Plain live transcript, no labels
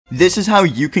This is how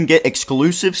you can get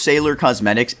exclusive Sailor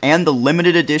cosmetics and the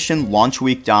limited edition launch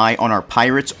week dye on our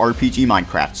Pirates RPG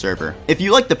Minecraft server. If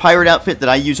you like the pirate outfit that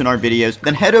I use in our videos,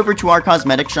 then head over to our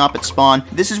cosmetic shop at Spawn.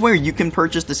 This is where you can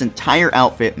purchase this entire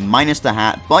outfit minus the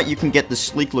hat, but you can get the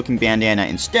sleek looking bandana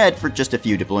instead for just a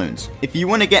few doubloons. If you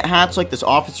want to get hats like this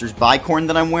officer's bicorn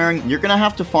that I'm wearing, you're gonna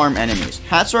have to farm enemies.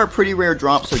 Hats are a pretty rare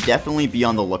drop, so definitely be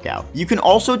on the lookout. You can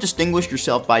also distinguish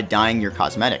yourself by dyeing your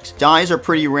cosmetics. Dyes are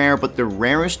pretty rare, but the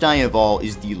rarest dye of all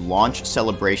is the launch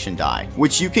celebration dye,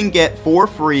 which you can get for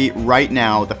free right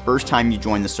now the first time you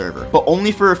join the server, but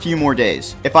only for a few more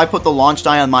days. If I put the launch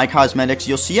dye on my cosmetics,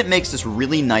 you'll see it makes this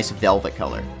really nice velvet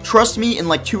color. Trust me, in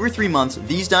like 2 or 3 months,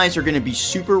 these dyes are going to be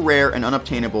super rare and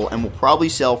unobtainable and will probably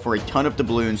sell for a ton of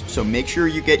doubloons, so make sure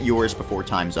you get yours before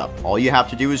time's up. All you have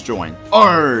to do is join.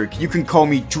 Arg! You can call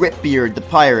me Dripbeard the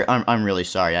pirate. I'm really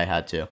sorry, I had to.